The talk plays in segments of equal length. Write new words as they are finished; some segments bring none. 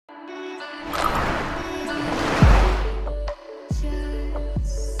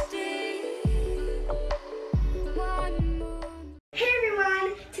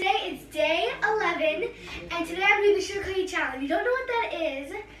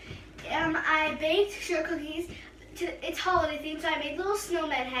I baked sugar cookies. It's holiday themed, so I made little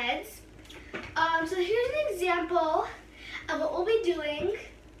snowman heads. So here's an example of what we'll be doing.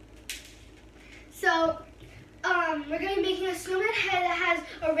 So we're going to be making a snowman head that has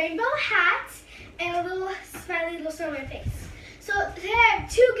a rainbow hat and a little smiley little snowman face. So today I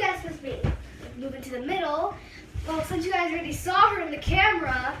have two guests with me. Move into the middle. Well, since you guys already saw her in the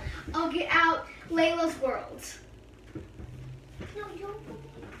camera, I'll get out Layla's world. No, you don't.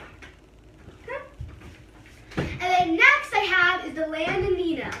 And then next I have is the land of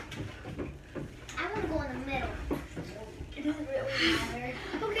Nina. I want to go in the middle. It doesn't really matter.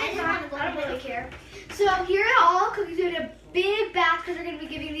 Okay, I don't really care. So here are all cookies. We have a big batch because we're going to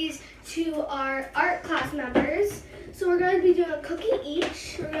be giving these to our art class members. So we're going to be doing a cookie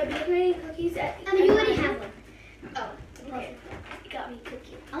each. We're going to be decorating cookies at. You already have one. Oh, okay. You got me a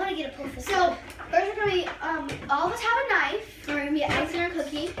cookie. I want to get a pull. So first we're going to be, all of us have a knife. We're going to be icing our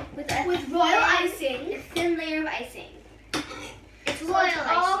cookie with royal icing. A thin layer of icing. It's So royal it's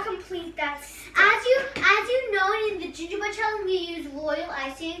icing. all complete that step. As you know, in the gingerbread challenge, we use royal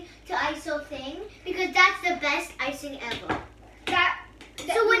icing to ice our thing because that's the best icing ever.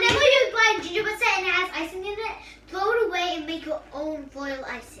 So whenever you buy a gingerbread set and it has icing in it, throw it away and make your own royal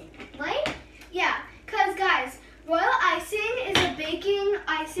icing, right? Yeah, because guys, royal icing is a baking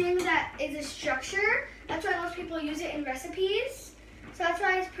icing that is a structure. That's why most people use it in recipes. So that's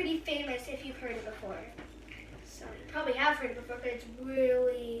why it's pretty famous if you've heard it before. So you probably have heard it before, but it's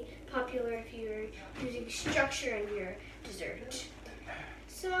really popular if you're using structure in your dessert.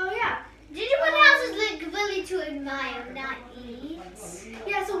 So yeah. Gingerbread house is like really to admire, not eat.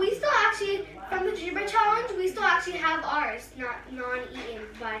 Yeah, so we still actually, from the gingerbread challenge, we still actually have ours, not non-eaten,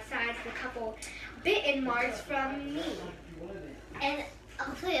 besides the couple bitten marks from me. And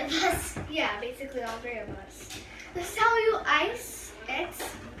all three of us. Yeah, basically all three of us. This is how you ice it.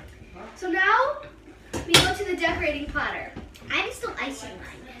 So now, we go to the decorating platter. I'm still icing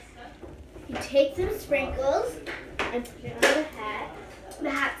mine. You take some sprinkles and put it on the hat. The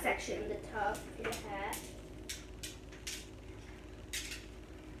hat section, the top of your hat.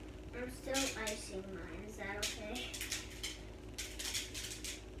 I'm still icing mine. Is that okay?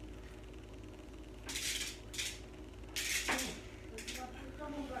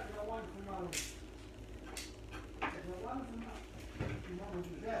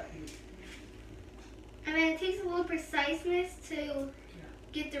 And then it takes a little preciseness to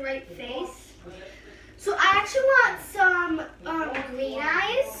get the right face. So I actually want some green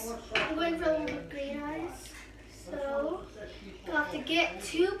eyes. I'm going for a little green eyes. So you'll have to get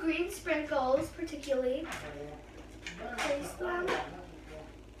 2 green sprinkles, particularly. Place them.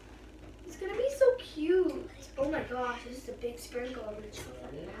 It's gonna be so cute. Oh my gosh, this is a big sprinkle. I'm gonna chop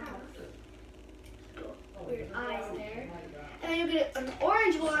that in half. Little weird eyes there. And then you'll get an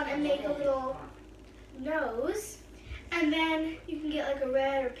orange one and make a little nose. And then you can get like a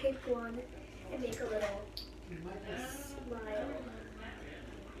red or pink one and make a little smile.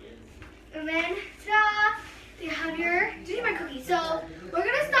 And then, ta-da! You have your gingerbread cookie. So we're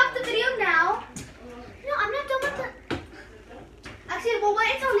gonna stop the video now. No, I'm not done with the. Actually, we'll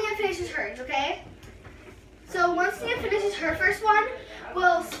wait until Nia finishes hers, okay? So once Nia finishes her first one,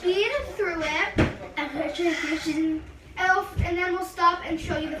 we'll speed through it, and then we'll stop and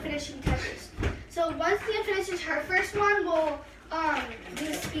show you the finishing touches. So once Nia finishes her first one, we'll do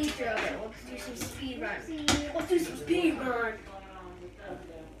a speed through of it. We'll do some speed run. Let's do some speed run.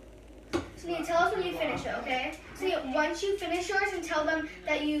 So Nia, tell us when you finish it, okay? So Nia, once you finish yours and tell them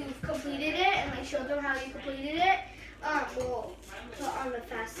that you've completed it and like show them how you completed it, we'll put on the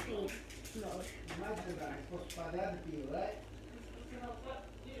fast speed mode.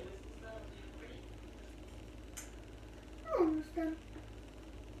 Almost done.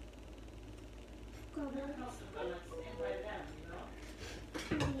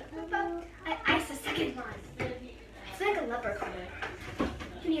 I iced the second one. It's like a leprechaun.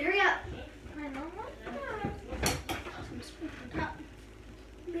 Can you hurry up? I know.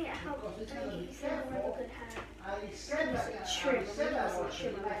 Yeah, how you said I want a good hat. You said trim.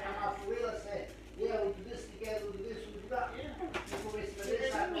 Trim of hat. Yeah, we'll do this together, we'll do this, we'll do that. We'll do this,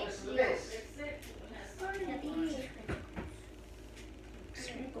 we'll do this.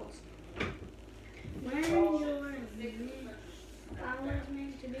 Sprinkles. When your hours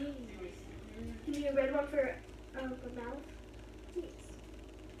meant to be. You need a red one for the mouth? Yes.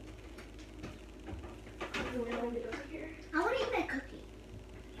 I want to eat my cookie.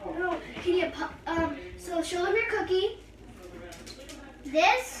 No, can you so show them your cookie.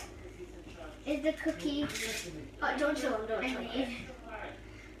 This is the cookie Don't show them, don't I show them. made.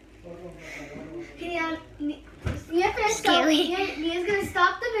 Can you, Nia, finish Scary. Nia's gonna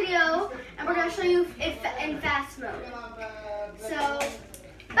stop the video. video, and we're gonna show you it in fast mode. So,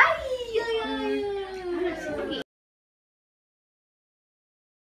 bye.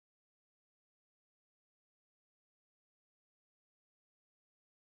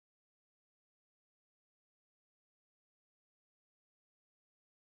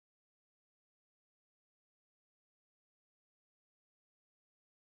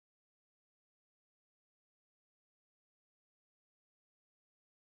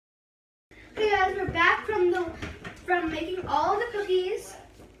 Okay guys, we're back from making all the cookies,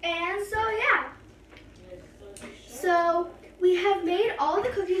 and so yeah. So we have made all the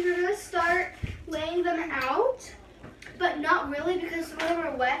cookies. We're gonna start laying them out, but not really because some of them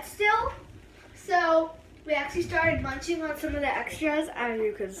are wet still. So we actually started munching on some of the extras, as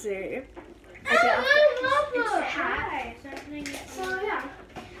you can see. So yeah.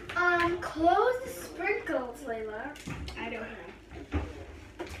 Close the sprinkles, Layla. I don't know.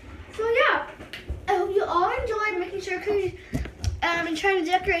 So yeah, I hope you all enjoyed making sugar cookies and trying to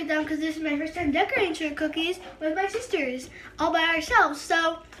decorate them, because this is my first time decorating sugar cookies with my sisters all by ourselves. So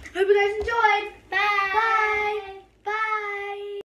I hope you guys enjoyed. Bye. Bye. Bye.